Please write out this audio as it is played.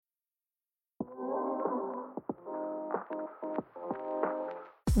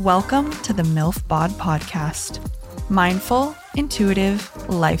Welcome to the MILF Bod Podcast. Mindful, intuitive,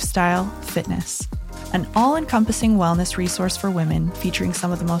 lifestyle, fitness. An all-encompassing wellness resource for women featuring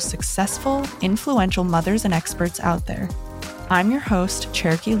some of the most successful, influential mothers and experts out there. I'm your host,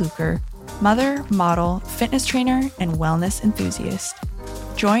 Cherokee Luker, mother, model, fitness trainer, and wellness enthusiast.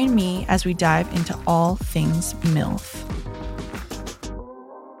 Join me as we dive into all things MILF.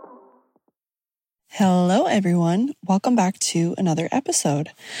 Hello, everyone. Welcome back to another episode.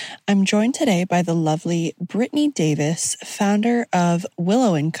 I'm joined today by the lovely Brittany Davis, founder of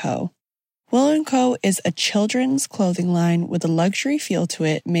Willow & Co. Willow & Co. is a children's clothing line with a luxury feel to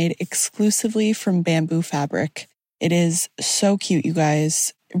it made exclusively from bamboo fabric. It is so cute, you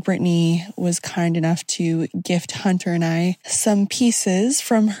guys. Brittany was kind enough to gift Hunter and I some pieces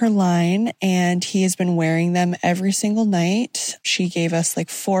from her line, and he has been wearing them every single night. She gave us like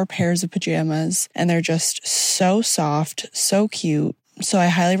 4 pairs of pajamas, and they're just so soft, so cute. So I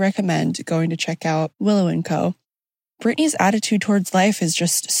highly recommend going to check out Willow & Co. Brittany's attitude towards life is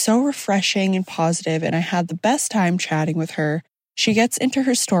just so refreshing and positive, and I had the best time chatting with her. She gets into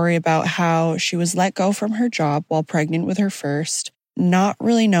her story about how she was let go from her job while pregnant with her first, not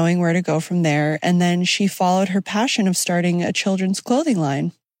really knowing where to go from there, and then she followed her passion of starting a children's clothing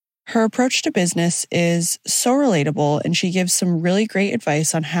line. Her approach to business is so relatable, and she gives some really great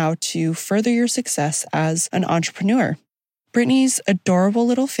advice on how to further your success as an entrepreneur. Brittany's adorable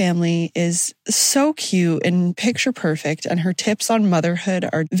little family is so cute and picture perfect, and her tips on motherhood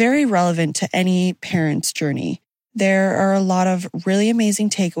are very relevant to any parent's journey. There are a lot of really amazing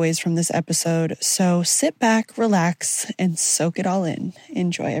takeaways from this episode, so sit back, relax, and soak it all in.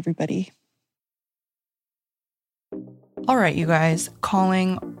 Enjoy, everybody. All right, you guys,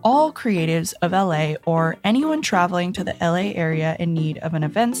 calling all creatives of LA or anyone traveling to the LA area in need of an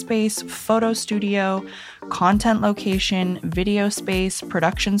event space, photo studio, content location, video space,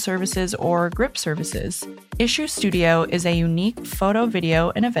 production services, or grip services. Issue Studio is a unique photo,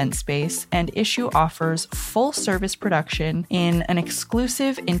 video, and event space, and Issue offers full-service production in an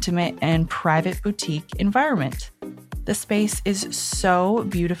exclusive, intimate, and private boutique environment. The space is so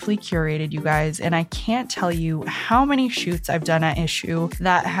beautifully curated, you guys, and I can't tell you how many shoots I've done at Issue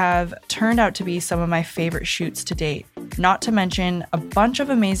that have turned out to be some of my favorite shoots to date. Not to mention a bunch of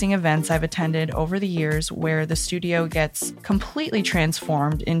amazing events I've attended over the years where the studio gets completely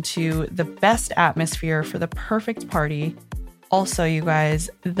transformed into the best atmosphere for the perfect party. Also, you guys,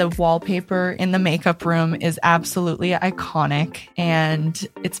 the wallpaper in the makeup room is absolutely iconic, and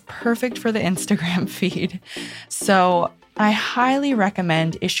it's perfect for the Instagram feed. So I highly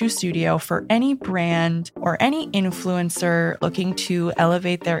recommend Issue Studio for any brand or any influencer looking to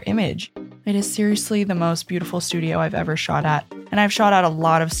elevate their image. It is seriously the most beautiful studio I've ever shot at. And I've shot at a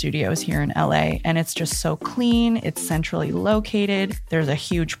lot of studios here in LA, and it's just so clean. It's centrally located. There's a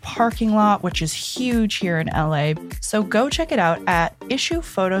huge parking lot, which is huge here in LA. So go check it out at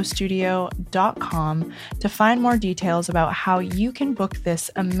issuephotostudio.com to find more details about how you can book this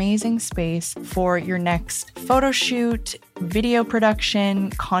amazing space for your next photo shoot, video production,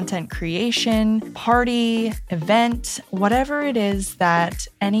 content creation, party, event, whatever it is that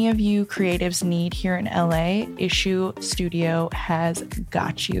any of you creatives need here in LA, Issue Studio has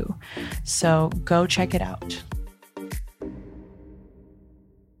got you. So go check it out.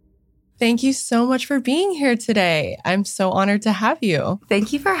 Thank you so much for being here today. I'm so honored to have you.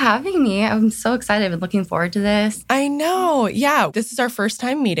 Thank you for having me. I'm so excited. I've been looking forward to this. I know. Yeah, this is our first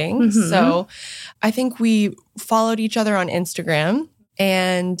time meeting. Mm-hmm. So I think we followed each other on Instagram,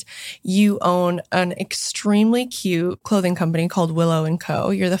 and you own an extremely cute clothing company called Willow &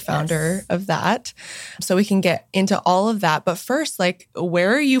 Co. You're the founder of that. So we can get into all of that. But first,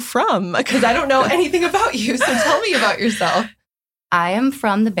 where are you from? Because I don't know anything about you. So tell me about yourself. I am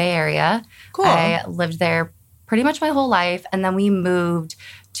from the Bay Area. Cool. I lived there pretty much my whole life. And then we moved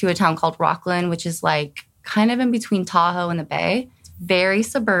to a town called Rockland, which is kind of in between Tahoe and the Bay. It's very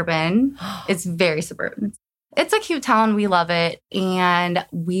suburban. It's very suburban. It's a cute town. We love it. And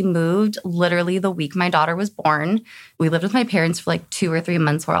we moved literally the week my daughter was born. We lived with my parents for 2 or 3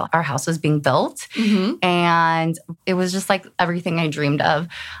 months while our house was being built. Mm-hmm. And it was just everything I dreamed of.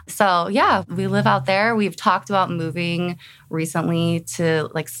 So yeah, we live out there. We've talked about moving recently to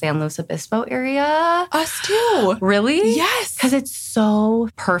San Luis Obispo area. Us too. Really? Yes. Because it's so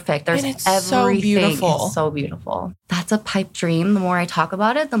perfect. There's and it's everything. So beautiful. It's so beautiful. That's a pipe dream. The more I talk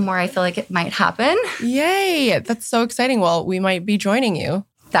about it, the more I feel like it might happen. Yay. That's so exciting. Well, we might be joining you.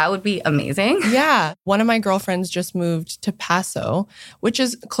 That would be amazing. Yeah. One of my girlfriends just moved to Paso, which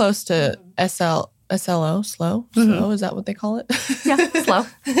is close to SLO, slow? Mm-hmm. Slow, is that what they call it? Yeah, slow.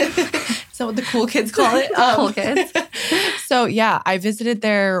 Is that what the cool kids call it? Cool kids. So yeah, I visited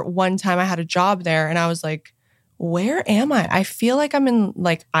there one time. I had a job there and I was like, where am I? I feel like I'm in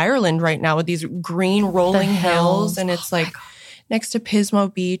like Ireland right now with these green rolling hills. And it's like next to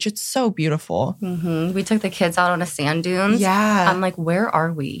Pismo Beach. It's so beautiful. Mm-hmm. We took the kids out on a sand dunes. Yeah. I'm like, where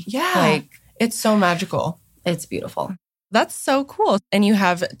are we? Yeah. Like, it's so magical. It's beautiful. That's so cool. And you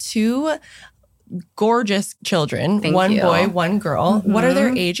have 2 gorgeous children. Thank one you. boy, one girl. Mm-hmm. What are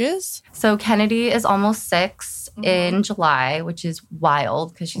their ages? So Kennedy is almost 6 in July, which is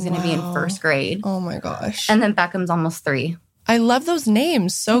wild because she's going to be in 1st grade. Oh my gosh. And then Beckham's almost 3. I love those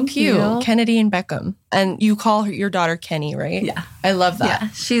names. So Thank cute. you. Kennedy and Beckham. And you call your daughter Kenny, right? Yeah. I love that. Yeah,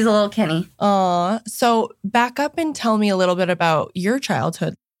 she's a little Kenny. So back up and tell me a little bit about your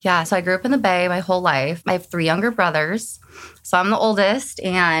childhood. Yeah, so I grew up in the Bay my whole life. I have 3 younger brothers. So I'm the oldest,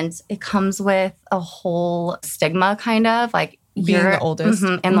 and it comes with a whole stigma, kind of like Being the oldest.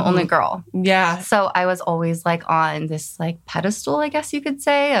 And the only girl. Yeah. So I was always like on this like pedestal, I guess you could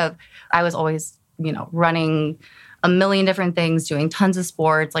say, of I was always, running a million different things, doing tons of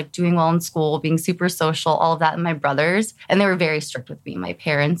sports, like doing well in school, being super social, all of that. And my brothers, and they were very strict with me. My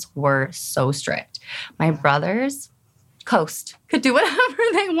parents were so strict. My brothers could do whatever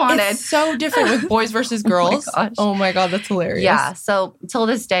they wanted. It's so different with boys versus girls. Oh my God, that's hilarious. Yeah. So till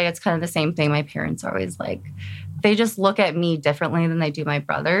this day, it's kind of the same thing. My parents are always like, they just look at me differently than they do my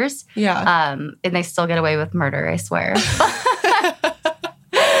brothers. Yeah. And they still get away with murder, I swear.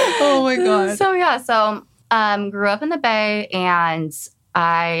 Oh my God. So grew up in the Bay, and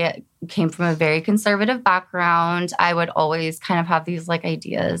I came from a very conservative background. I would always kind of have these like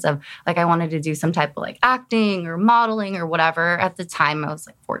ideas of like I wanted to do some type of like acting or modeling or whatever. At the time, I was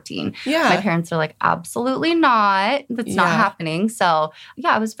like 14. Yeah. My parents are like, absolutely not. That's not happening. So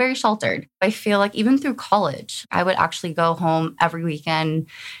yeah, I was very sheltered. I feel like even through college, I would actually go home every weekend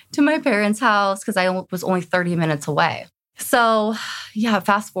to my parents' house because I was only 30 minutes away. So, yeah,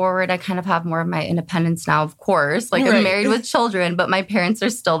 fast forward, I kind of have more of my independence now, of course. Like, I'm married with children, but my parents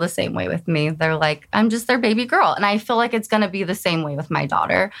are still the same way with me. They're like, I'm just their baby girl. And I feel like it's going to be the same way with my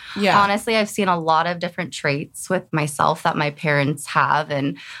daughter. Yeah. Honestly, I've seen a lot of different traits with myself that my parents have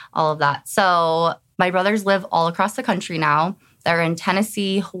and all of that. So, my brothers live all across the country now. They're in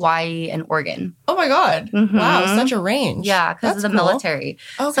Tennessee, Hawaii, and Oregon. Oh, my God. Mm-hmm. Wow, such a range. Yeah, because of the military.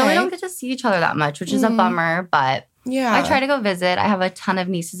 Okay. So, we don't get to see each other that much, which is a bummer, but... Yeah. I try to go visit. I have a ton of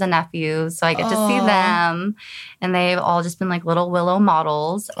nieces and nephews, so I get to see them. And they've all just been like little Willow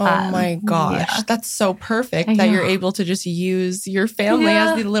models. Oh my gosh. That's so perfect that you're able to just use your family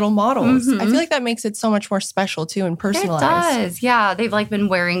as the little models. I feel like that makes it so much more special too and personalized. It does. Yeah. They've like been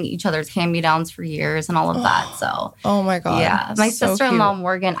wearing each other's hand-me-downs for years and all of that. So. Oh my God. Yeah. My sister-in-law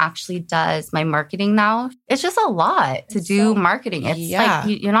Morgan actually does my marketing now. It's just a lot to do marketing. It's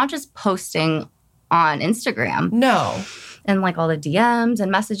like you're not just posting on Instagram. No. And like all the DMs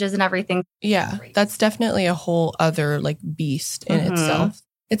and messages and everything. Yeah, that's definitely a whole other like beast in itself.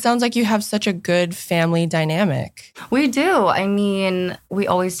 It sounds like you have such a good family dynamic. We do. I mean, we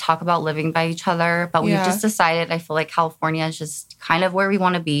always talk about living by each other, but we've just decided, I feel like California is just kind of where we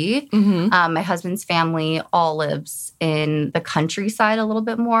want to be. My husband's family all lives in the countryside a little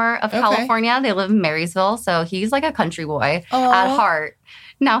bit more of California. They live in Marysville, so he's like a country boy at heart.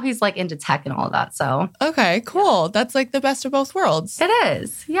 Now he's like into tech and all of that. So okay, cool. That's like the best of both worlds. It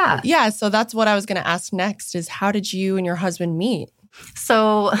is. Yeah. Yeah. So that's what I was going to ask next is how did you and your husband meet?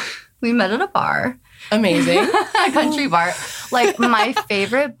 So we met at a bar. Amazing. A country bar. Like my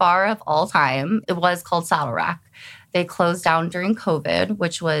favorite bar of all time, it was called Saddle Rack. They closed down during COVID,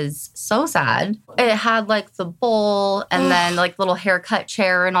 which was so sad. It had like the bowl and then like little haircut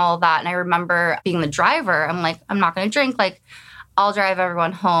chair and all that. And I remember being the driver. I'm like, I'm not going to drink. Like, I'll drive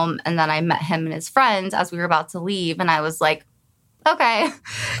everyone home. And then I met him and his friends as we were about to leave. And I was like, okay.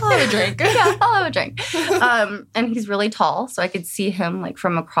 I'll have a drink. Yeah, I'll have a drink. And he's really tall. So I could see him like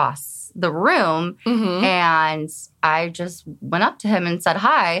from across the room. And I just went up to him and said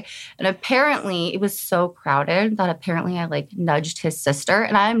hi. And apparently it was so crowded that apparently I like nudged his sister.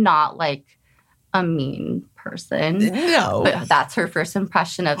 And I'm not like a mean person. No. But that's her first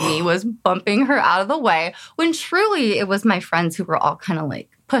impression of me was bumping her out of the way when truly it was my friends who were all kind of like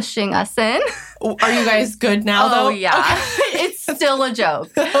pushing us in. Are you guys good now though? Oh yeah. Okay. It's still a joke.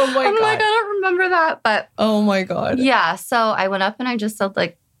 Oh my God. I'm like, I don't remember that. But oh my God. Yeah. So I went up and I just said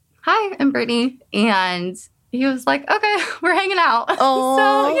like, hi, I'm Brittany. And he was like, okay, we're hanging out. Oh.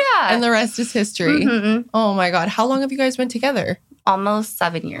 So yeah. And the rest is history. Oh my God. How long have you guys been together? Almost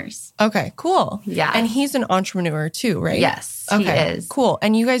 7 years. Okay, cool. Yeah. And he's an entrepreneur too, right? Yes, okay, he is. Cool.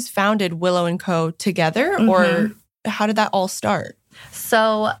 And you guys founded Willow & Co. together or how did that all start?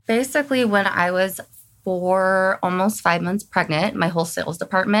 So basically when I was almost 5 months pregnant, my whole sales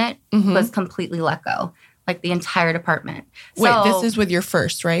department was completely let go. Like the entire department. Wait, this is with your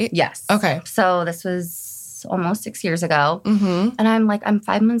first, right? Yes. Okay. So this was almost 6 years ago. And I'm like, I'm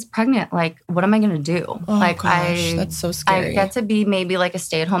 5 months pregnant. Like, what am I going to do? Oh, like, gosh, that's so scary. I get to be maybe like a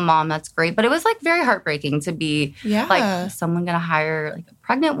stay-at-home mom. That's great. But it was like very heartbreaking to be like, is someone going to hire like a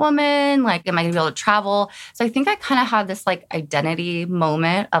pregnant woman? Like, am I going to be able to travel? So I think I kind of had this like identity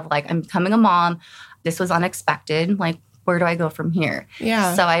moment of like, I'm becoming a mom. This was unexpected. Like, where do I go from here?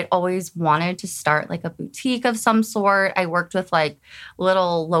 Yeah. So I always wanted to start like a boutique of some sort. I worked with like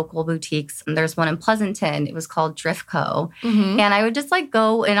little local boutiques. And there's one in Pleasanton. It was called Drift Co. And I would just like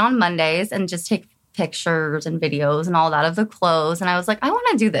go in on Mondays and just take pictures and videos and all that of the clothes. And I was like, I want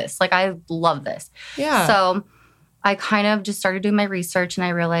to do this. Like, I love this. Yeah. So I kind of just started doing my research and I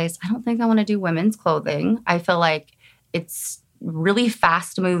realized I don't think I want to do women's clothing. I feel like it's really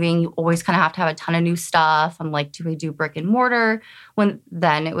fast moving. You always kind of have to have a ton of new stuff. I'm like, do we do brick and mortar? When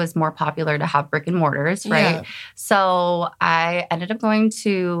then it was more popular to have brick and mortars, right? Yeah. So I ended up going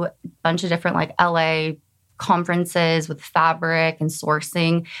to a bunch of different like LA conferences with fabric and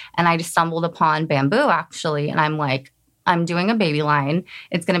sourcing. And I just stumbled upon bamboo actually. And I'm like, I'm doing a baby line.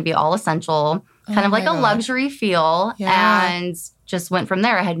 It's going to be all essential, kind of like a luxury feel. Yeah. And just went from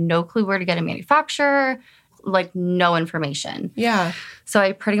there. I had no clue where to get a manufacturer, like no information. Yeah. So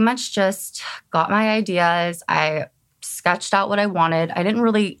I pretty much just got my ideas. I sketched out what I wanted. I didn't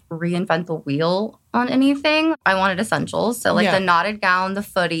really reinvent the wheel on anything. I wanted essentials. So like the knotted gown, the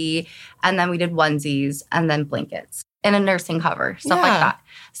footie, and then we did onesies and then blankets and a nursing cover, stuff like that.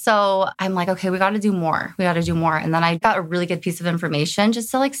 So I'm like, okay, we got to do more. We got to do more. And then I got a really good piece of information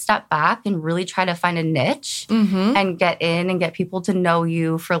just to like step back and really try to find a niche and get in and get people to know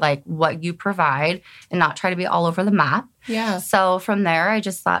you for like what you provide and not try to be all over the map. Yeah. So from there, I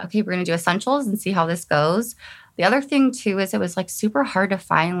just thought, okay, we're going to do essentials and see how this goes. The other thing too is it was like super hard to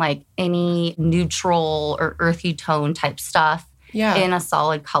find like any neutral or earthy tone type stuff in a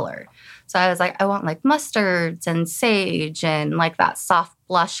solid color. So I was like, I want like mustards and sage and like that soft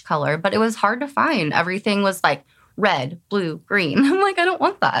blush color. But it was hard to find. Everything was like red, blue, green. I'm like, I don't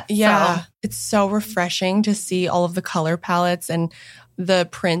want that. Yeah. So. It's so refreshing to see all of the color palettes, and the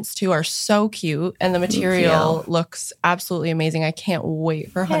prints too are so cute. And the material looks absolutely amazing. I can't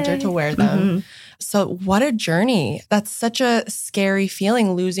wait for Hunter to wear them. So what a journey. That's such a scary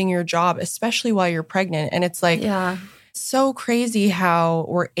feeling, losing your job, especially while you're pregnant. And it's like... so crazy how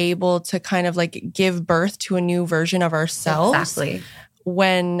we're able to kind of like give birth to a new version of ourselves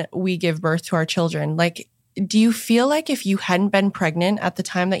when we give birth to our children. Like, do you feel like if you hadn't been pregnant at the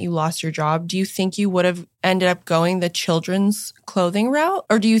time that you lost your job, do you think you would have ended up going the children's clothing route?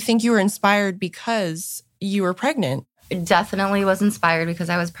 Or do you think you were inspired because you were pregnant? Definitely was inspired because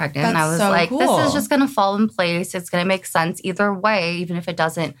I was pregnant. That's and I was so like, cool. This is just going to fall in place. It's going to make sense either way, even if it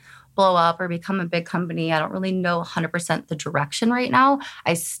doesn't blow up or become a big company. I don't really know 100% the direction right now.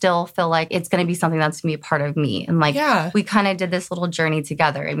 I still feel like it's going to be something that's going to be a part of me. And like, we kind of did this little journey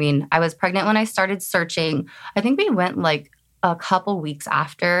together. I mean, I was pregnant when I started searching. I think we went like a couple weeks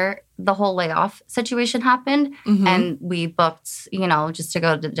after the whole layoff situation happened. And we booked, you know, just to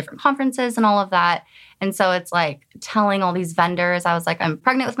go to different conferences and all of that. And so it's like telling all these vendors, I was like, I'm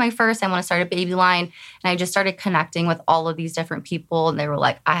pregnant with my first, I want to start a baby line. And I just started connecting with all of these different people. And they were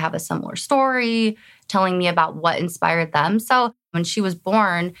like, I have a similar story, telling me about what inspired them. So when she was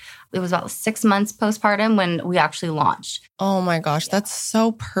born, it was about 6 months postpartum when we actually launched. Oh my gosh, that's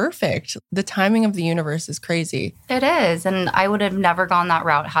so perfect. The timing of the universe is crazy. It is. And I would have never gone that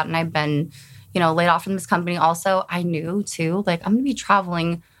route hadn't I been, you know, laid off from this company. Also, I knew too, like I'm going to be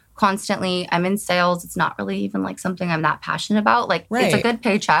traveling constantly. I'm in sales. It's not really even like something I'm that passionate about. Like it's a good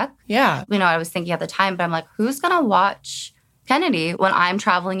paycheck. Yeah. You know, I was thinking at the time, but I'm like, who's going to watch Kennedy when I'm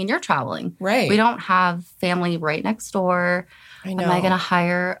traveling and you're traveling? Right. We don't have family right next door. I know. Am I going to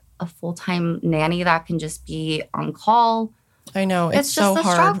hire a full-time nanny that can just be on call? I know. It's so just a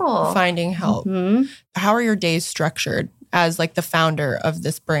hard struggle. Finding help. How are your days structured as like the founder of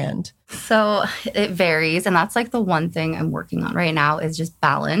this brand? So it varies. And that's like the one thing I'm working on right now is just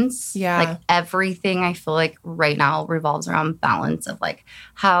balance. Yeah. Like everything I feel like right now revolves around balance of like,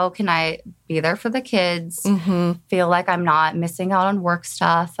 how can I be there for the kids, feel like I'm not missing out on work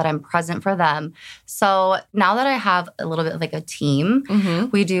stuff, that I'm present for them. So now that I have a little bit of like a team,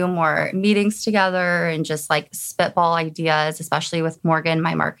 we do more meetings together and just like spitball ideas, especially with Morgan,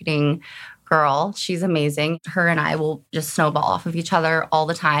 my marketing girl. She's amazing. Her and I will just snowball off of each other all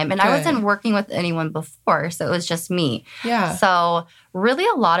the time. And I wasn't working with anyone before, so it was just me. Yeah. So really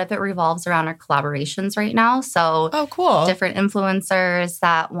a lot of it revolves around our collaborations right now. So cool. Different influencers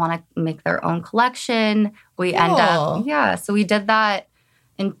that want to make their own collection. We end up, so we did that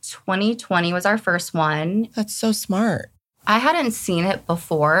in 2020 was our first one. That's so smart. I hadn't seen it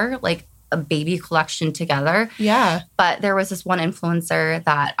before, like a baby collection together. Yeah. But there was this one influencer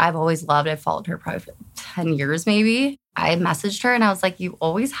that I've always loved. I've followed her probably for 10 years maybe. I messaged her and I was like, you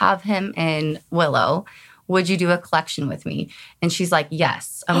always have him in Willow. Would you do a collection with me? And she's like,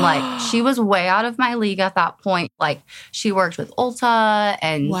 yes. I'm like, she was way out of my league at that point. Like she worked with Ulta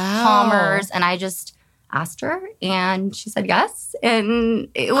and Palmer's. And I just asked her and she said yes. And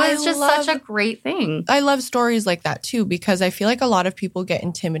it was such a great thing. I love stories like that too, because I feel like a lot of people get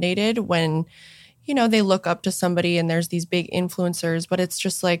intimidated when, you know, they look up to somebody and there's these big influencers, but it's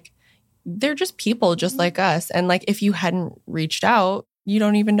just like, they're just people just like us. And like, if you hadn't reached out, you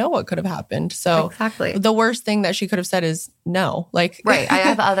don't even know what could have happened. So exactly. The worst thing that she could have said is no. Like, right. I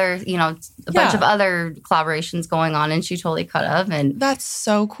have other, you know, a bunch of other collaborations going on and she totally could have. And that's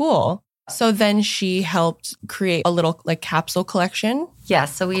so cool. So then she helped create a little like capsule collection.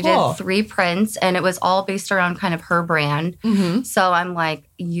 Yes. So we did 3 prints and it was all based around kind of her brand. Mm-hmm. So I'm like,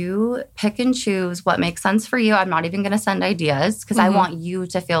 you pick and choose what makes sense for you. I'm not even going to send ideas because I want you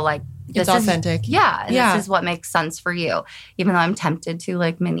to feel like it's authentic. This is what makes sense for you. Even though I'm tempted to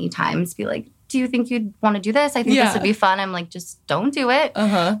like many times be like, do you think you'd want to do this? I think this would be fun. I'm like, just don't do it.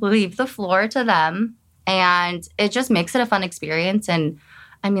 Leave the floor to them. And it just makes it a fun experience. And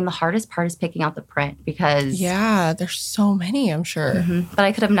I mean, the hardest part is picking out the print because... yeah, there's so many, I'm sure. Mm-hmm. But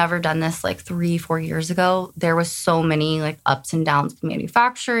I could have never done this like 3-4 years ago. There was so many like ups and downs with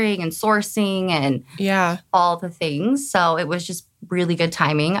manufacturing and sourcing and all the things. So it was just really good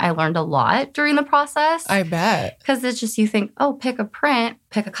timing. I learned a lot during the process. I bet. Because it's just you think, oh, pick a print,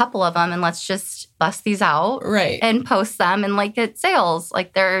 pick a couple of them and let's just bust these out. Right. And post them and like get sales.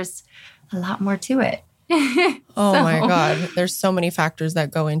 Like there's a lot more to it. Oh my God. There's so many factors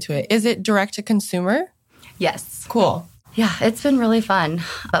that go into it. Is it direct to consumer? Yes. Cool. Yeah, it's been really fun.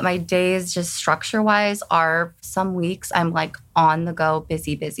 But my days just structure-wise are some weeks I'm like on the go,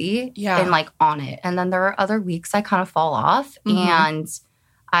 busy. Yeah. And like on it. And then there are other weeks I kind of fall off. Mm-hmm. And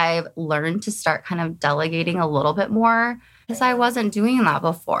I've learned to start kind of delegating a little bit more because I wasn't doing that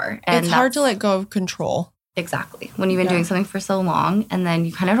before. And it's hard to let go of control. Exactly. When you've been doing something for so long and then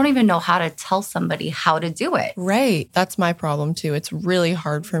you kind of don't even know how to tell somebody how to do it. Right. That's my problem too. It's really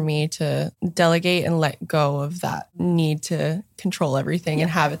hard for me to delegate and let go of that need to control everything and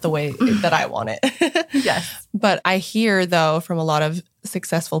have it the way that I want it. Yes. But I hear though from a lot of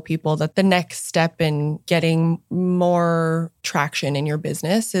successful people that the next step in getting more traction in your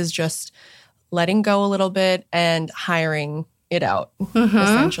business is just letting go a little bit and hiring it out,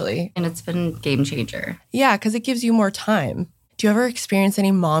 essentially. And it's been a game changer. Yeah, because it gives you more time. Do you ever experience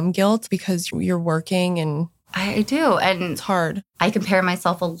any mom guilt because you're working and... I do. And it's hard. I compare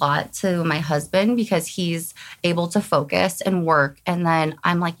myself a lot to my husband because he's able to focus and work. And then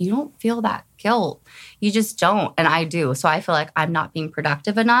I'm like, you don't feel that guilt. You just don't. And I do. So I feel like I'm not being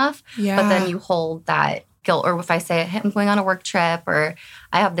productive enough. Yeah. But then you hold that guilt. Or if I say, hey, I'm going on a work trip or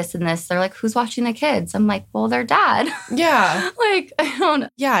I have this and this, they're like, who's watching the kids? I'm like, well, their dad. Yeah. Like, I don't know.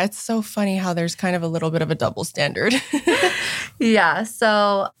 Yeah, it's so funny how there's kind of a little bit of a double standard. Yeah.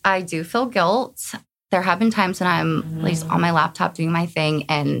 So I do feel guilt. There have been times when I'm at least on my laptop doing my thing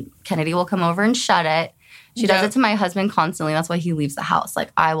and Kennedy will come over and shut it. She does it to my husband constantly. That's why he leaves the house.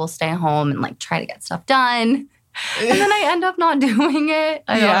 Like I will stay home and like try to get stuff done. And then I end up not doing it.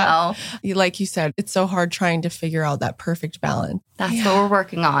 I don't know. Like you said, it's so hard trying to figure out that perfect balance. That's what we're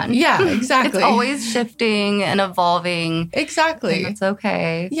working on. Yeah, exactly. It's always shifting and evolving. Exactly. And that's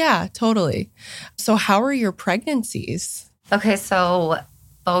okay. Yeah, totally. So how are your pregnancies? Okay, so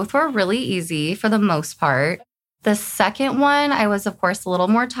both were really easy for the most part. The second one, I was, of course, a little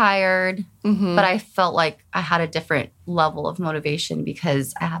more tired, but I felt like I had a different level of motivation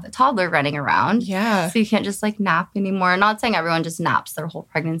because I have a toddler running around. Yeah. So you can't just like nap anymore. Not saying everyone just naps their whole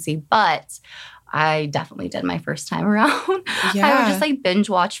pregnancy, but I definitely did my first time around. Yeah. I would just like binge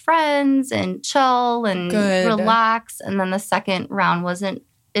watch Friends and chill and relax. And then the second round wasn't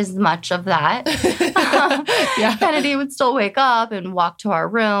as much of that. Kennedy would still wake up and walk to our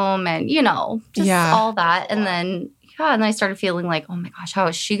room and, you know, just all that. And then, and then I started feeling like, oh my gosh, how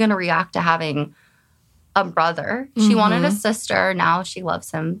is she going to react to having a brother? She wanted a sister. Now she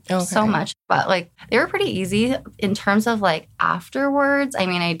loves him so much. But like, they were pretty easy in terms of like afterwards. I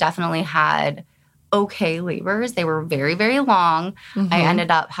mean, I definitely had okay labors. They were very, very long. Mm-hmm. I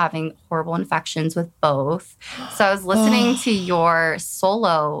ended up having horrible infections with both. So I was listening to your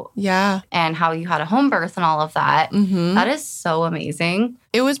solo and how you had a home birth and all of that. Mm-hmm. That is so amazing.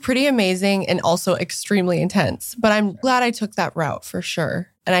 It was pretty amazing and also extremely intense. But I'm glad I took that route for sure.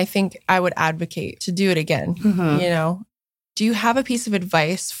 And I think I would advocate to do it again, you know? Do you have a piece of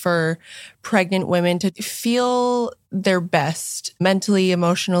advice for pregnant women to feel their best mentally,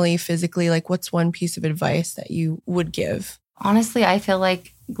 emotionally, physically? Like, what's one piece of advice that you would give? Honestly, I feel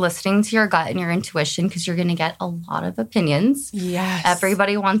like listening to your gut and your intuition, because you're going to get a lot of opinions. Yes.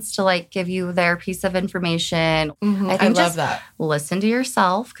 Everybody wants to like give you their piece of information. I think love that. Listen to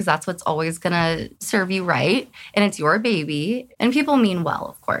yourself, because that's what's always going to serve you right. And it's your baby. And people mean well,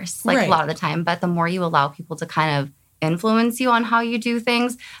 of course, like a lot of the time. But the more you allow people to kind of influence you on how you do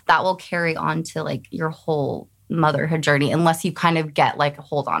things, that will carry on to like your whole motherhood journey, unless you kind of get like a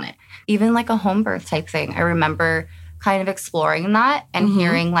hold on it. Even like a home birth type thing. I remember kind of exploring that and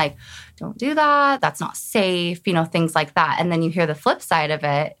hearing like, don't do that. That's not safe, you know, things like that. And then you hear the flip side of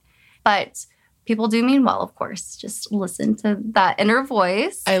it. But people do mean well, of course. Just listen to that inner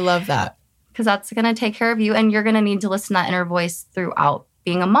voice. I love that. Because that's going to take care of you. And you're going to need to listen to that inner voice throughout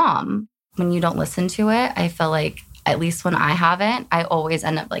being a mom. When you don't listen to it, I feel like, at least when I haven't, I always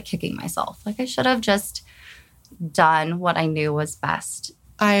end up like kicking myself. Like I should have just done what I knew was best.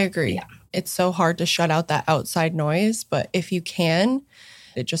 I agree. Yeah. It's so hard to shut out that outside noise, but if you can,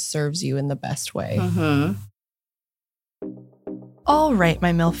 it just serves you in the best way. All right,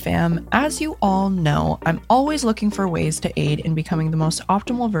 my MILF fam. As you all know, I'm always looking for ways to aid in becoming the most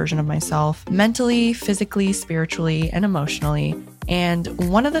optimal version of myself, mentally, physically, spiritually, and emotionally. And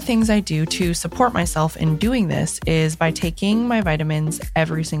one of the things I do to support myself in doing this is by taking my vitamins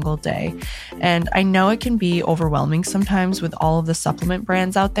every single day. And I know it can be overwhelming sometimes with all of the supplement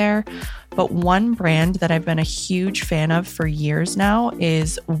brands out there, but one brand that I've been a huge fan of for years now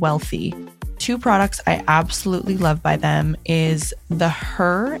is Wealthy. Two products I absolutely love by them is the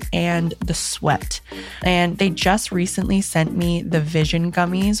Her and the Sweat. And they just recently sent me the Vision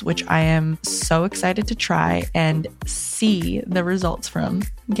Gummies, which I am so excited to try and see the results from.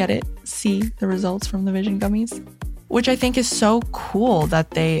 Get it? See the results from the Vision Gummies? Which I think is so cool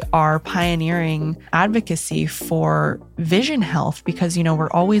that they are pioneering advocacy for vision health because, you know,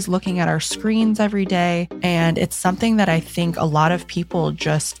 we're always looking at our screens every day. And it's something that I think a lot of people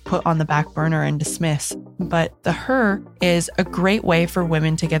just put on the back burner and dismiss. But the Her is a great way for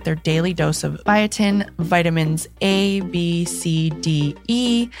women to get their daily dose of biotin, vitamins A, B, C, D,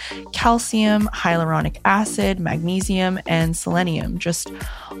 E, calcium, hyaluronic acid, magnesium, and selenium. Just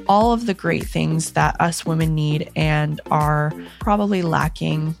all of the great things that us women need and are probably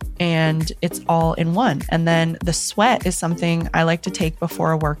lacking, and it's all in one. And then the Sweat is something I like to take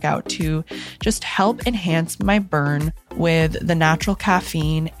before a workout to just help enhance my burn with the natural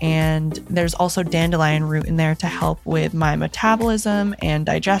caffeine. And there's also dandelion root in there to help with my metabolism and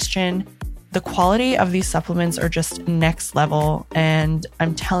digestion. The quality of these supplements are just next level, and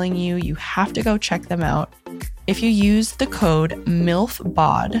I'm telling you, you have to go check them out. If you use the code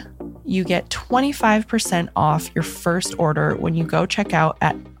MILFBOD, you get 25% off your first order when you go check out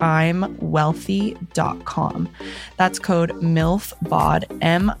at imwealthy.com. That's code MILFBOD,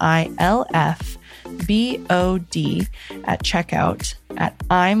 MILFBOD at checkout at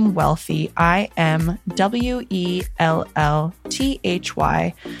imwealthy,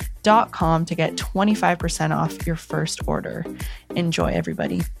 imwellthy.com to get 25% off your first order. Enjoy,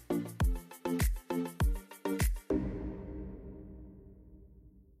 everybody.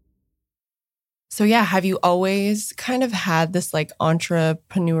 So yeah, have you always kind of had this like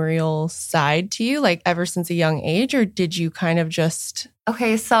entrepreneurial side to you, like ever since a young age, or did you kind of just...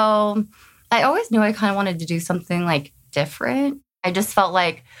 Okay, so I always knew I kind of wanted to do something like different. I just felt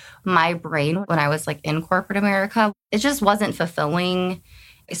like my brain, when I was like in corporate America, it just wasn't fulfilling.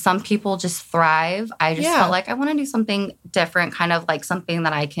 Some people just thrive. I just felt like I want to do something different, kind of like something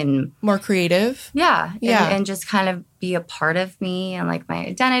that I can... More creative? Yeah. And just kind of be a part of me and like my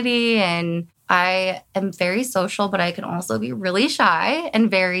identity. And I am very social, but I can also be really shy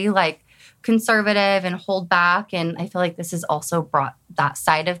and very like conservative and hold back. And I feel like this has also brought that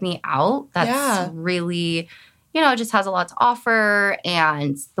side of me out. That's really, you know, just has a lot to offer.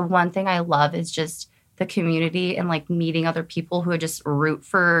 And the one thing I love is just the community and like meeting other people who just root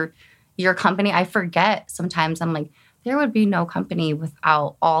for your company. I forget sometimes, I'm like, there would be no company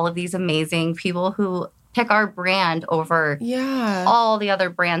without all of these amazing people who pick our brand over all the other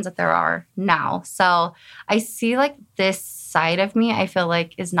brands that there are now. So I see like this side of me, I feel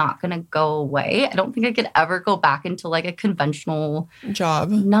like is not going to go away. I don't think I could ever go back into like a conventional job.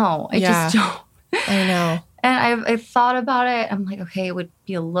 No, I just don't. I know. And I thought about it. I'm like, okay, it would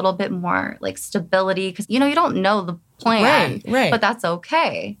be a little bit more like stability because, you don't know the plan. Right. But that's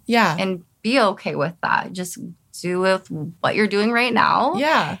okay. Yeah. And be okay with that. Just do with what you're doing right now.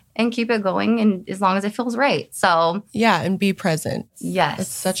 Yeah. And keep it going and as long as it feels right. So yeah, and be present. Yes. It's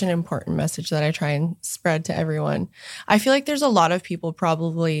such an important message that I try and spread to everyone. I feel like there's a lot of people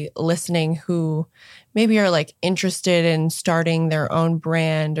probably listening who maybe are like interested in starting their own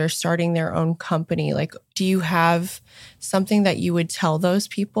brand or starting their own company. Like, do you have something that you would tell those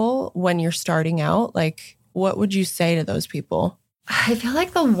people when you're starting out? Like, what would you say to those people? I feel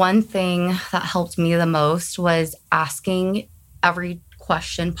like the one thing that helped me the most was asking every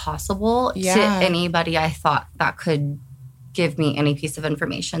question possible to anybody I thought that could give me any piece of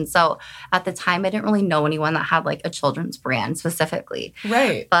information. So at the time, I didn't really know anyone that had like a children's brand specifically.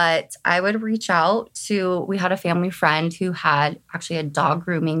 Right. But I would reach out to, we had a family friend who had actually a dog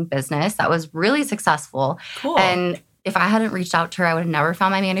grooming business that was really successful. Cool. And if I hadn't reached out to her, I would have never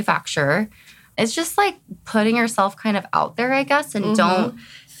found my manufacturer. It's just like putting yourself kind of out there, I guess, and don't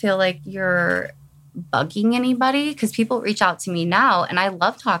feel like you're bugging anybody because people reach out to me now and I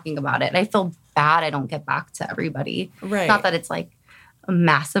love talking about it. And I feel bad I don't get back to everybody. Right. Not that it's like a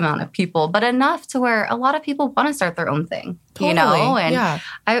mass amount of people, but enough to where a lot of people want to start their own thing, Totally.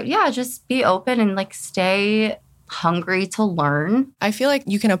 And just be open and like stay hungry to learn. I feel like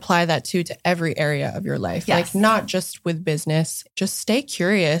you can apply that too to every area of your life. Yes. Like not just with business, just stay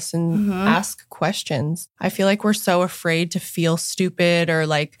curious and ask questions. I feel like we're so afraid to feel stupid or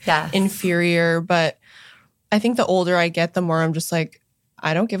like inferior. But I think the older I get, the more I'm just like,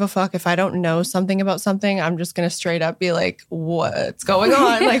 I don't give a fuck. If I don't know something about something, I'm just going to straight up be like, what's going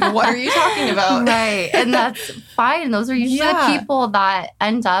on? Like, what are you talking about? Right. And that's fine. Those are usually the people that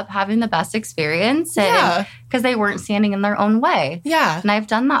end up having the best experience because they weren't standing in their own way. Yeah. And I've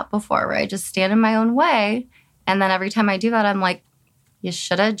done that before where I just stand in my own way. And then every time I do that, I'm like, you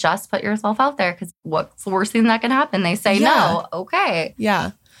should have just put yourself out there because what's the worst thing that can happen? They say no. Okay.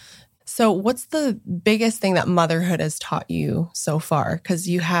 Yeah. So what's the biggest thing that motherhood has taught you so far? Because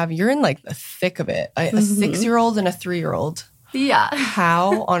you're in like the thick of it. A 6-year-old and a 3-year-old. Yeah.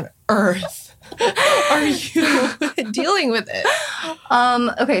 How on earth are you dealing with it?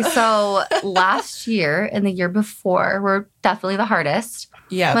 Okay, so last year and the year before were definitely the hardest.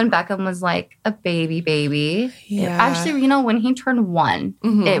 Yeah. When Beckham was like a baby. Yeah. Actually, when he turned 1,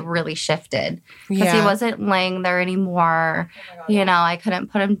 it really shifted. Because he wasn't laying there anymore. I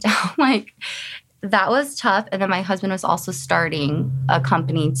couldn't put him down. Like, that was tough. And then my husband was also starting a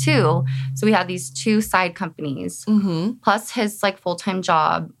company too. So we had these 2 side companies, plus his like full-time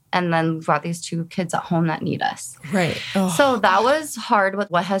job. And then we've got these 2 kids at home that need us. Right. Oh. So that was hard.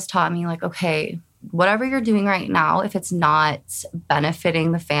 What has taught me, like, okay, whatever you're doing right now, if it's not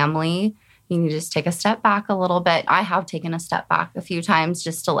benefiting the family, you need to just take a step back a little bit. I have taken a step back a few times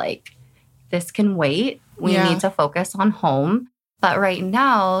just to like, this can wait. We need to focus on home. But right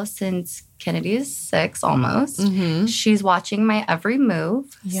now, since Kennedy is 6 almost, she's watching my every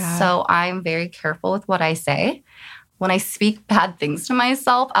move. Yeah. So I'm very careful with what I say. When I speak bad things to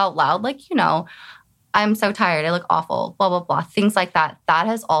myself out loud, like, I'm so tired, I look awful, blah, blah, blah, things like that. That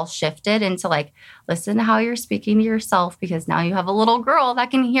has all shifted into like, listen to how you're speaking to yourself because now you have a little girl that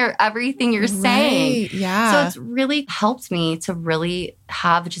can hear everything you're saying. Yeah. So it's really helped me to really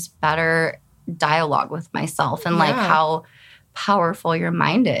have just better dialogue with myself and like how powerful your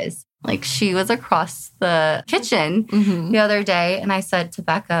mind is. Like, she was across the kitchen the other day and I said to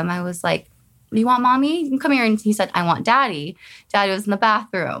Beckham, I was like, you want mommy? You can come here. And he said, I want daddy. Daddy was in the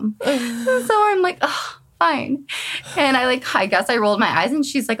bathroom. So I'm like, oh, fine. And I guess I rolled my eyes and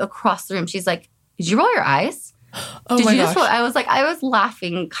she's like across the room. She's like, did you roll your eyes? Oh Did my you gosh. I was like, I was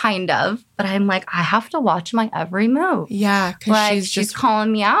laughing kind of, but I'm like, I have to watch my every move. Yeah. Because Like, she's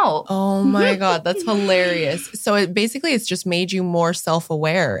calling me out. Oh my God. That's hilarious. So it's just made you more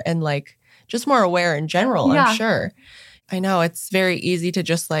self-aware and like just more aware in general, I'm sure. I know it's very easy to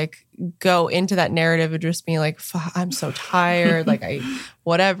just like go into that narrative of just being like, I'm so tired, like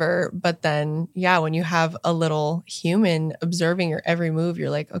whatever. But then, when you have a little human observing your every move, you're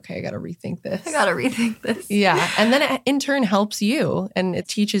like, okay, I got to rethink this. Yeah. And then it in turn helps you and it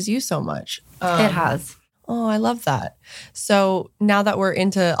teaches you so much. It has. Oh, I love that. So now that we're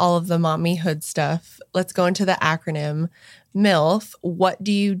into all of the mommyhood stuff, let's go into the acronym MILF. What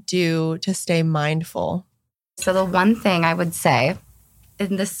do you do to stay mindful? So the one thing I would say,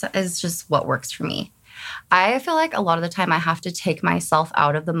 and this is just what works for me, I feel like a lot of the time I have to take myself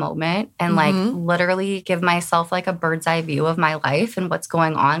out of the moment and like literally give myself like a bird's eye view of my life and what's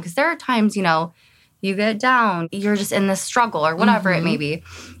going on. Because there are times, you get down, you're just in this struggle or whatever it may be.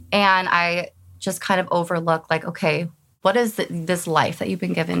 And I just kind of overlook like, okay, what is this life that you've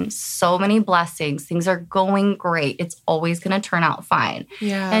been given? So many blessings. Things are going great. It's always going to turn out fine.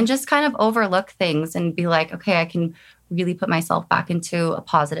 Yeah. And just kind of overlook things and be like, okay, I can really put myself back into a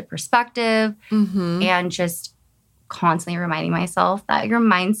positive perspective and just constantly reminding myself that your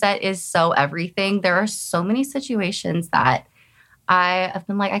mindset is so everything. There are so many situations that I have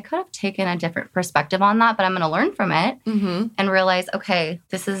been like, I could have taken a different perspective on that, but I'm going to learn from it and realize, okay,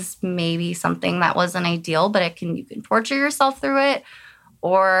 this is maybe something that wasn't ideal, but you can torture yourself through it,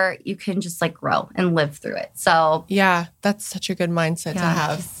 or you can just like grow and live through it. So yeah, that's such a good mindset to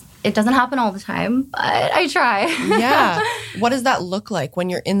have. It doesn't happen all the time, but I try. Yeah. What does that look like when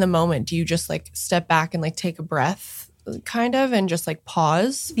you're in the moment? Do you just like step back and like take a breath kind of and just like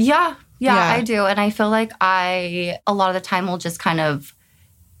pause? Yeah, I do. And I feel like a lot of the time will just kind of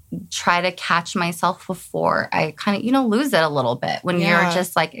try to catch myself before I kind of, lose it a little bit when you're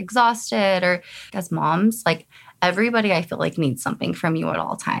just like exhausted, or as moms, like everybody I feel like needs something from you at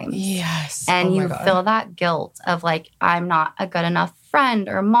all times. Yes. And you feel that guilt of like, I'm not a good enough friend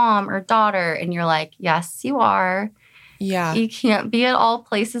or mom or daughter. And you're like, yes, you are. Yeah. You can't be at all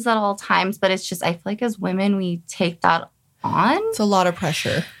places at all times. But it's just, I feel like as women, we take that on. It's a lot of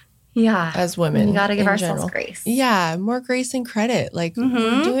pressure. Yeah. As women. We got to give ourselves grace. Yeah. More grace and credit. Like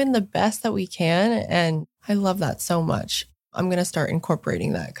we're doing the best that we can. And I love that so much. I'm going to start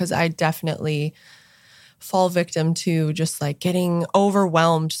incorporating that because I definitely fall victim to just like getting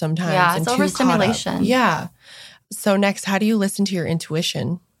overwhelmed sometimes. Yeah, it's overstimulation. Yeah. So next, how do you listen to your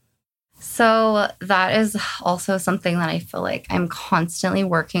intuition? So that is also something that I feel like I'm constantly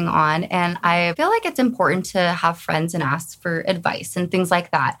working on. And I feel like it's important to have friends and ask for advice and things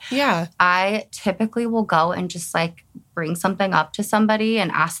like that. Yeah. I typically will go and just like bring something up to somebody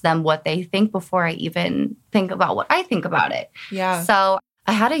and ask them what they think before I even think about what I think about it. Yeah. So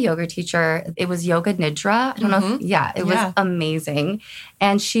I had a yoga teacher. It was Yoga Nidra. I don't know if, it was amazing.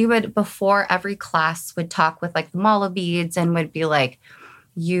 And she would, before every class, would talk with like the mala beads and would be like,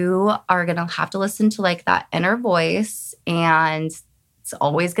 you are going to have to listen to like that inner voice and it's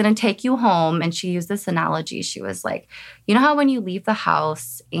always going to take you home. And she used this analogy. She was like, you know how when you leave the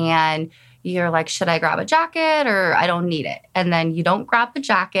house and you're like, should I grab a jacket or I don't need it? And then you don't grab the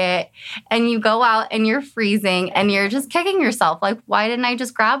jacket and you go out and you're freezing and you're just kicking yourself. Like, why didn't I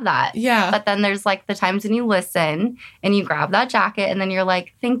just grab that? Yeah. But then there's like the times when you listen and you grab that jacket and then you're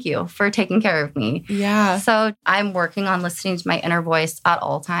like, thank you for taking care of me. Yeah. So I'm working on listening to my inner voice at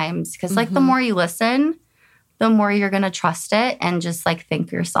all times because like the more you listen, the more you're going to trust it and just like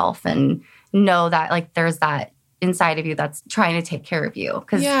think yourself and know that like there's that inside of you that's trying to take care of you.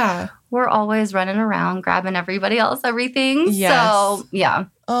 Because we're always running around grabbing everybody else everything. Yes. So, yeah.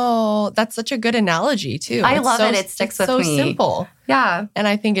 Oh, that's such a good analogy, too. I love it. It sticks with me. It's so simple. Yeah. And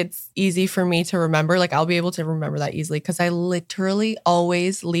I think it's easy for me to remember. Like, I'll be able to remember that easily because I literally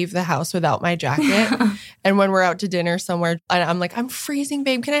always leave the house without my jacket. And when we're out to dinner somewhere, I'm like, I'm freezing,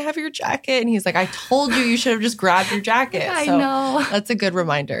 babe. Can I have your jacket? And he's like, I told you should have just grabbed your jacket. I know. That's a good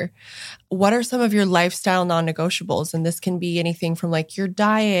reminder. What are some of your lifestyle non-negotiables? And this can be anything from like your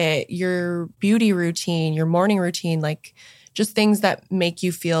diet, your beauty routine, your morning routine, like just things that make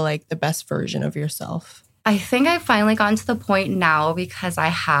you feel like the best version of yourself. I think I've finally gotten to the point now because I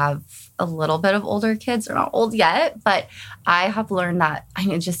have a little bit of older kids. They're not old yet, but I have learned that, I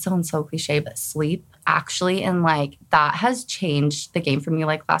mean, it just sounds so cliche, but sleep actually, and like that has changed the game for me.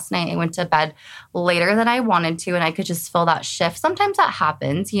 Like last night I went to bed later than I wanted to and I could just feel that shift. Sometimes that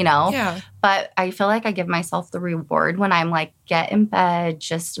happens, Yeah. But I feel like I give myself the reward when I'm like, get in bed,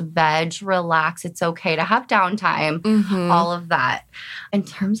 just veg, relax. It's okay to have downtime, all of that. In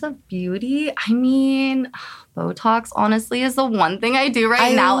terms of beauty, I mean, Botox honestly is the one thing I do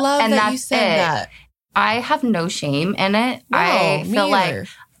right now. I love and that that's you said that. I have no shame in it. No, I feel like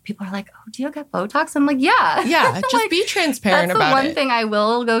people are like, oh, do you get Botox? I'm like, yeah. Yeah, just like, be transparent about it. That's the one thing I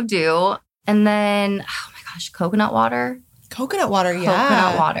will go do. And then, oh my gosh, coconut water. Coconut water, yeah.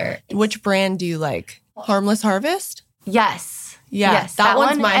 Coconut water. Which brand do you like? Harmless Harvest? Yes. Yeah, yes, that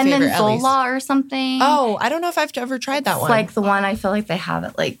one's my favorite. And then Zola or something. Oh, I don't know if I've ever tried that one. It's like the one I feel like they have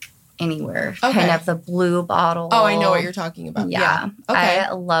it like anywhere. Okay. Kind of the blue bottle. Oh, I know what you're talking about. Yeah. Okay.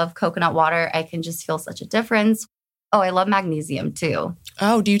 I love coconut water. I can just feel such a difference. Oh, I love magnesium too.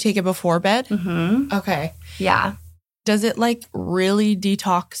 Oh, do you take it before bed? Mm-hmm. Okay. Yeah. Does it like really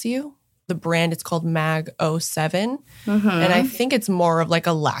detox you? The brand, it's called Mag 07. And I think it's more of like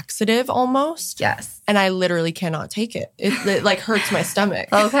a laxative almost. Yes. And I literally cannot take it. It like hurts my stomach.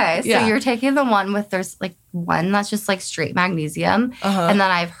 Okay. So you're taking the one with, there's like one that's just like straight magnesium. And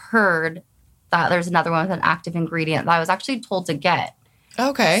then I've heard that there's another one with an active ingredient that I was actually told to get.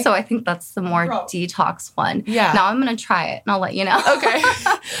 Okay. So I think that's the more detox one. Yeah. Now I'm going to try it and I'll let you know. Okay.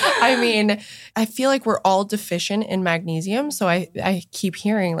 I mean, I feel like we're all deficient in magnesium. So I keep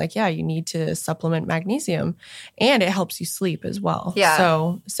hearing like, yeah, you need to supplement magnesium and it helps you sleep as well. Yeah.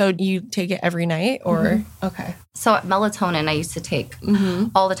 So you take it every night or? Okay. So melatonin I used to take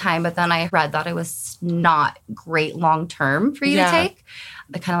all the time, but then I read that it was not great long-term for you to take.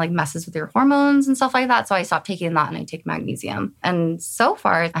 It kind of like messes with your hormones and stuff like that. So I stopped taking that and I take magnesium. And so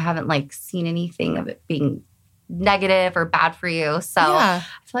far, I haven't like seen anything of it being negative or bad for you. So I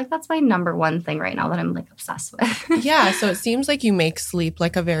feel like that's my number one thing right now that I'm like obsessed with. Yeah. So it seems like you make sleep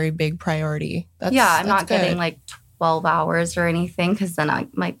like a very big priority. I'm not getting like 12 hours or anything because then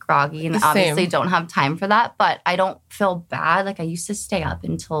I'm like groggy and obviously don't have time for that. But I don't feel bad. Like I used to stay up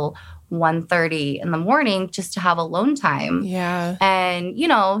until 1:30 in the morning just to have alone time. Yeah. And, you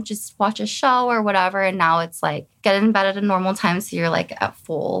know, just watch a show or whatever. And now it's like get in bed at a normal time so you're like at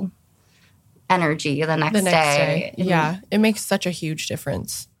full energy the next day. Yeah. It makes such a huge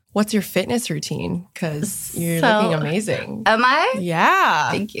difference. What's your fitness routine? Because you're looking amazing. Am I?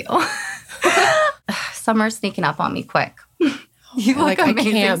 Yeah. Thank you. Summer's sneaking up on me quick. You look I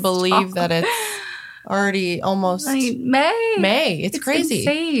amazing. can't believe that it's already almost May. It's crazy.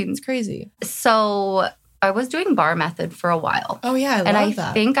 Insane. It's crazy. So I was doing bar method for a while. Oh, yeah. I love that.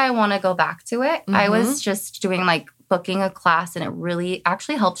 I think I want to go back to it. I was just doing like booking a class and it really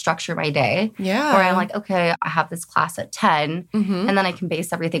actually helped structure my day. Yeah. Where I'm like, okay, I have this class at 10 and then I can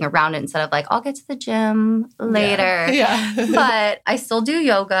base everything around it instead of like, I'll get to the gym later. Yeah. But I still do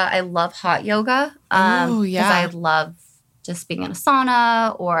yoga. I love hot yoga. Because I love just being in a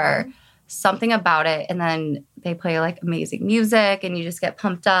sauna or something about it. And then they play like amazing music and you just get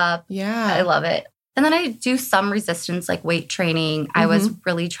pumped up. Yeah. I love it. And then I do some resistance, like weight training. I was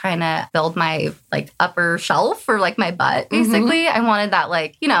really trying to build my like upper shelf or like my butt, basically. I wanted that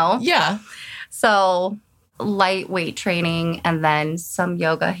like, you know. Yeah. So light weight training and then some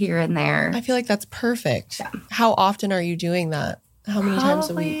yoga here and there. I feel like that's perfect. Yeah. How often are you doing that? How many times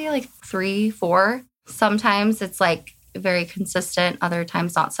a week? Probably like 3, 4. Sometimes it's like very consistent. Other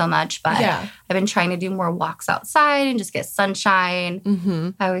times not so much. But I've been trying to do more walks outside and just get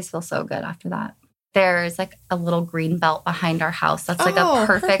sunshine. I always feel so good after that. There's like a little green belt behind our house. That's like a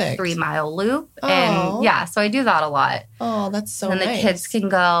perfect 3-mile loop. And so I do that a lot. Oh, that's so nice. And then the kids can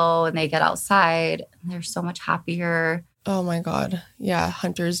go and they get outside. And they're so much happier. Oh my God. Yeah.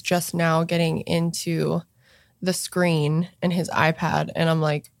 Hunter's just now getting into the screen and his iPad. And I'm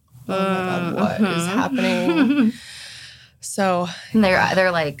like, oh my God, what is happening? So and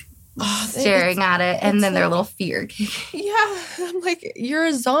they're like staring at it and then their little fear kicking. Yeah. I'm like, you're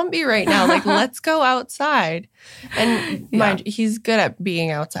a zombie right now. Like, let's go outside. And mind you, he's good at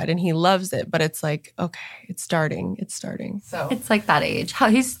being outside and he loves it. But it's like, okay, it's starting. So it's like that age. How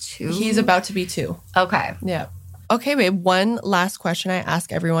he's 2? He's about to be 2. Okay. Yeah. Okay, babe. One last question I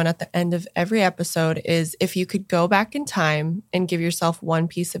ask everyone at the end of every episode is if you could go back in time and give yourself one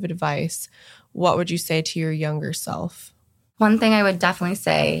piece of advice, what would you say to your younger self? One thing I would definitely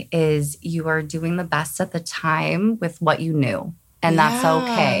say is you are doing the best at the time with what you knew. And that's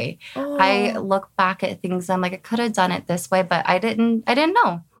okay. Oh. I look back at things, I'm like, I could have done it this way, but I didn't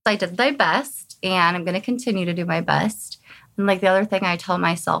know. I did my best and I'm going to continue to do my best. And like the other thing I tell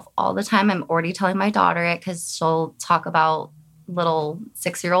myself all the time, I'm already telling my daughter it because she'll talk about little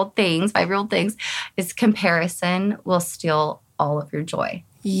 6-year-old things, 5-year-old things, is comparison will steal all of your joy.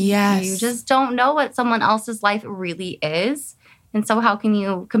 Yes. You just don't know what someone else's life really is. And so how can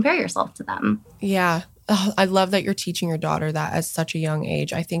you compare yourself to them? Yeah. Oh, I love that you're teaching your daughter that at such a young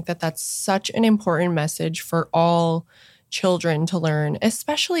age. I think that that's such an important message for all children to learn,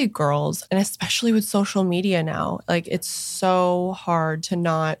 especially girls, and especially with social media now. Like, it's so hard to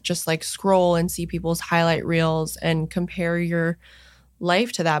not just like scroll and see people's highlight reels and compare your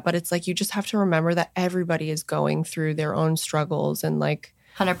life to that. But it's like you just have to remember that everybody is going through their own struggles and like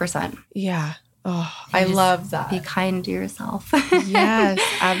 100%. Yeah. Oh, I love that. Be kind to yourself. Yes,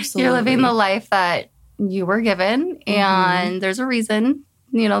 absolutely. You're living the life that you were given, and there's a reason,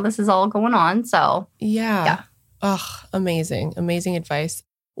 you know, this is all going on. So, yeah. Oh, amazing. Amazing advice.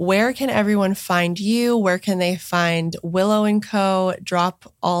 Where can everyone find you? Where can they find Willow & Co?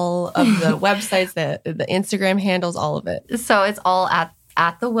 Drop all of the websites, the Instagram handles, all of it. So it's all at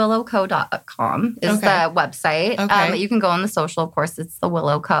thewillowco.com is the website. Okay. You can go on the social, of course, it's the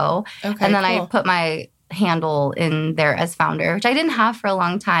Willow Co. Okay, and then cool. I put my handle in there as founder, which I didn't have for a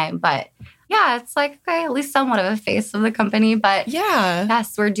long time. But yeah, it's like, okay, at least somewhat of a face of the company. But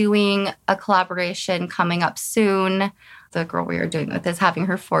yes, we're doing a collaboration coming up soon. the girl we are doing with is having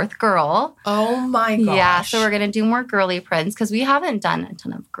her 4th girl. Oh my gosh. Yeah, so we're going to do more girly prints because we haven't done a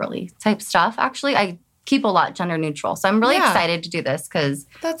ton of girly type stuff. Actually, I keep a lot gender neutral. So I'm really excited to do this because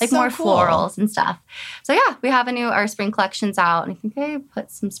like so more cool. florals and stuff. So yeah, we have our spring collections out. And I think I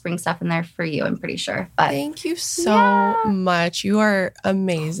put some spring stuff in there for you, I'm pretty sure. But thank you so much. You are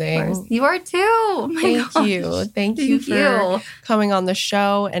amazing. You are too. Oh my gosh. You. Thank you for coming on the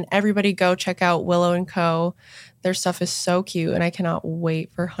show. And everybody go check out Willow & Co. Their stuff is so cute. And I cannot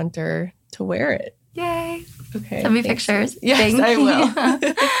wait for Hunter to wear it. Yay. Okay. Send me pictures. Yes, Thank I you.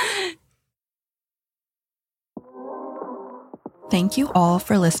 will. Thank you all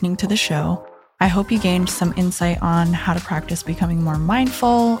for listening to the show. I hope you gained some insight on how to practice becoming more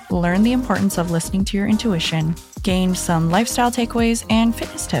mindful, learn the importance of listening to your intuition, gained some lifestyle takeaways and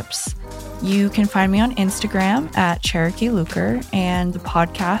fitness tips. You can find me on Instagram at Cherokee Luker and the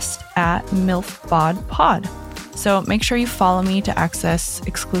podcast at MILFBodPod. So make sure you follow me to access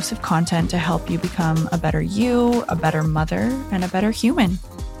exclusive content to help you become a better you, a better mother, and a better human.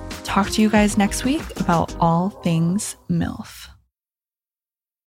 Talk to you guys next week about all things MILF.